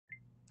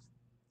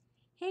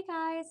Hey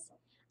guys,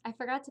 I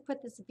forgot to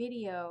put this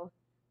video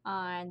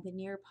on the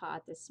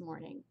Nearpod this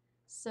morning.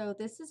 So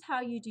this is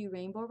how you do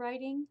rainbow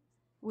writing,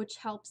 which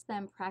helps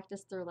them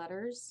practice their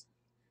letters.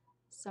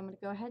 So I'm going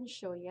to go ahead and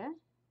show you.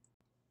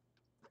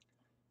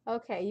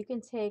 Okay, you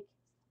can take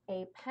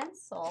a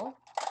pencil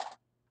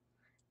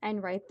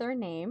and write their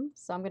name.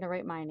 So I'm going to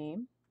write my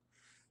name.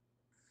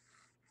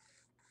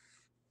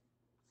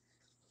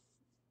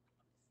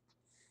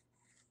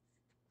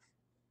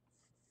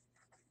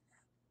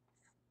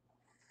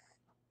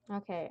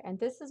 Okay, and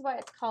this is why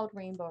it's called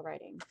rainbow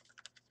writing.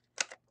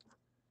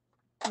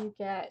 You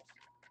get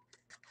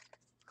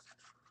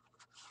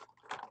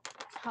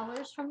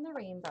colors from the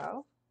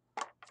rainbow.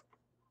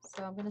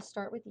 So I'm going to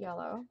start with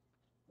yellow,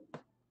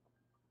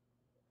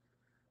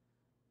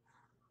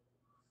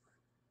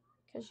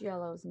 because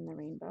yellow's in the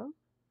rainbow.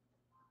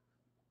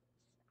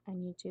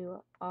 And you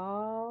do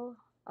all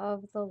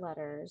of the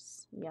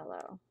letters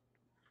yellow,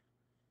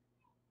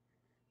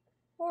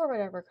 or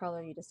whatever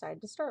color you decide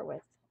to start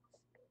with.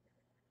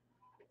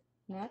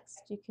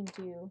 Next, you can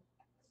do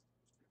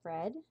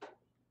red,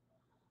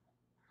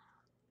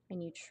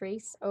 and you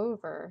trace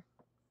over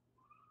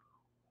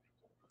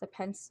the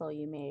pencil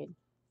you made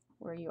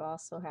where you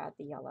also had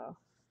the yellow,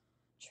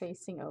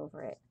 tracing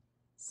over it.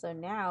 So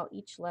now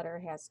each letter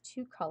has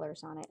two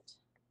colors on it.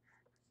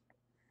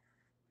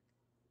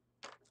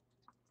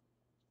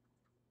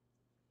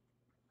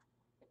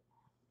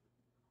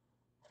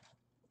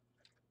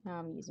 Now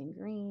I'm using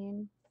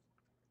green,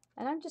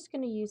 and I'm just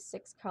going to use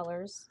 6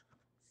 colors.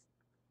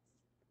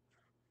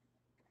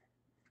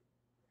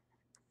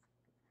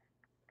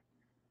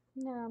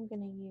 Now I'm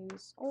going to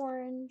use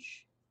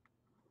orange,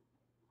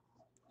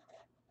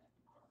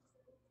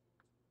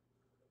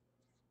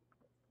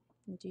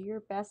 and do your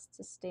best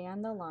to stay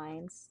on the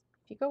lines.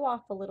 If you go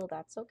off a little,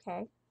 that's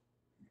okay.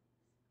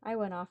 I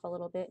went off a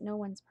little bit. No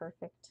one's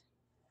perfect.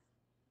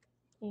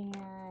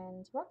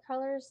 And what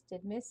colors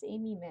did Miss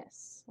Amy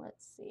miss?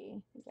 Let's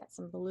see. We got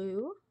some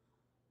blue.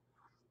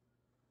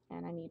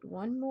 And I need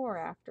one more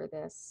after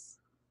this.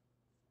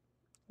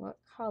 What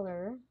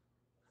color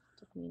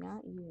did we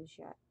not use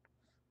yet?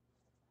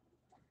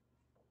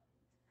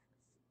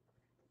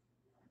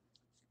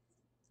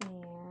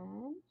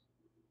 And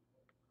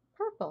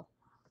purple.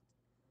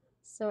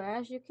 So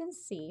as you can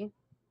see,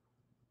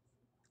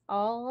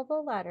 all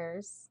the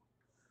letters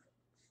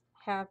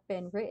have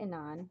been written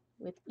on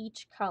with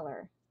each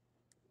color.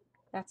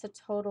 That's a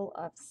total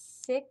of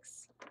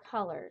 6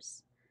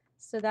 colors.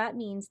 So that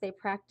means they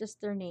practiced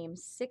their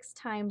names 6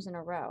 times in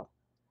a row.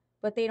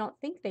 But they don't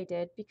think they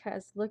did,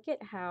 because look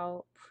at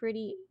how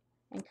pretty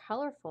and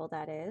colorful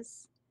that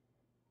is.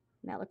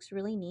 And that looks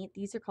really neat.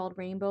 These are called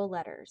rainbow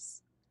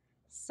letters.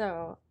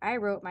 So I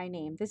wrote my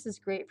name. This is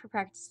great for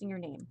practicing your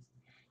name.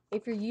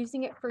 If you're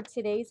using it for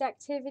today's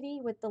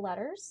activity with the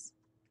letters,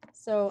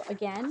 so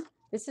again,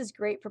 this is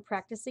great for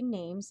practicing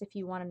names if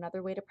you want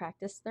another way to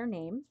practice their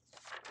name.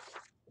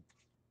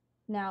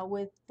 Now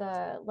with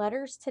the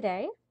letters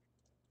today,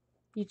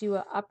 you do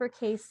an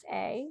uppercase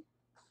A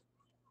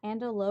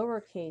and a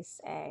lowercase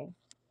a.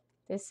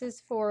 This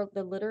is for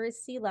the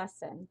literacy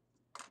lesson,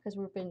 because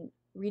we've been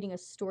reading a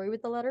story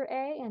with the letter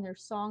A and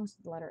there's songs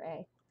with the letter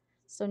A.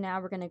 So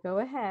now we're going to go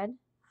ahead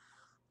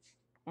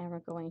and we're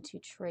going to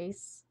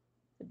trace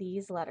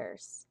these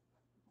letters.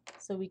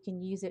 So we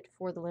can use it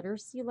for the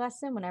literacy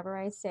lesson. Whenever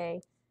I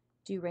say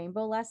do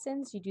rainbow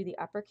lessons, you do the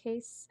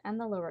uppercase and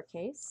the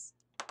lowercase.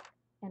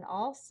 And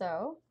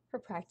also for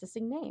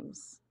practicing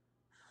names.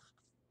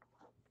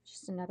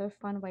 Just another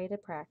fun way to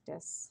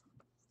practice.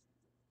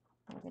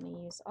 We're going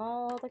to use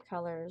all the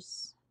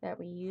colors that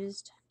we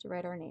used to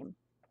write our name.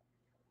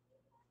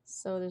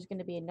 So there's going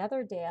to be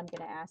another day I'm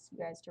going to ask you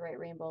guys to write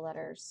rainbow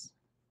letters.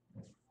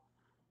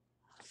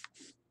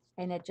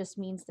 And it just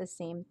means the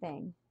same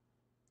thing.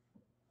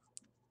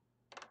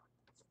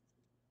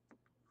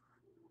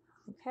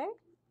 Okay?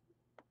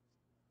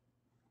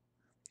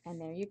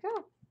 And there you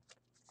go.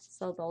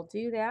 So they'll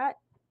do that,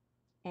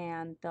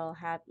 and they'll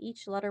have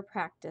each letter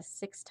practiced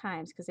 6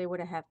 times, because they would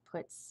have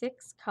put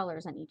 6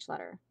 colors on each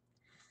letter.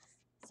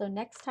 So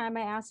next time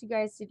I ask you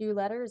guys to do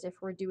letters,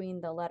 if we're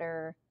doing the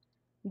letter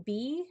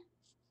B,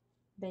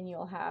 then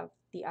you'll have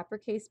the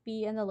uppercase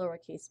B and the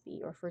lowercase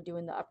b. Or if we're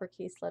doing the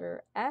uppercase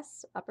letter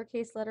S,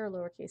 uppercase letter,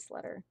 lowercase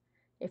letter.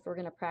 If we're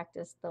going to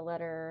practice the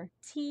letter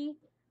T,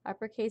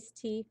 uppercase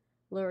T,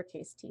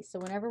 lowercase t. So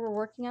whenever we're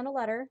working on a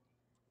letter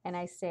and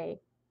I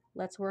say,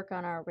 let's work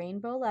on our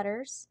rainbow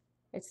letters,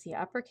 it's the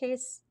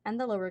uppercase and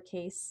the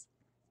lowercase,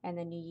 and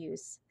then you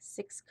use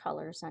 6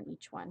 colors on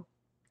each one.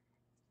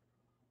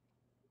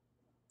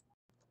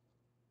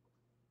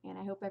 And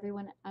I hope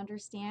everyone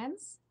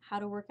understands how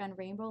to work on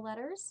rainbow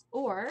letters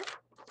or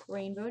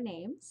rainbow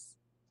names.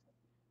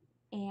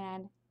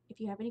 And if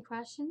you have any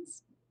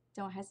questions,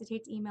 don't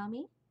hesitate to email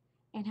me,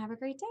 and have a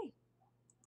great day.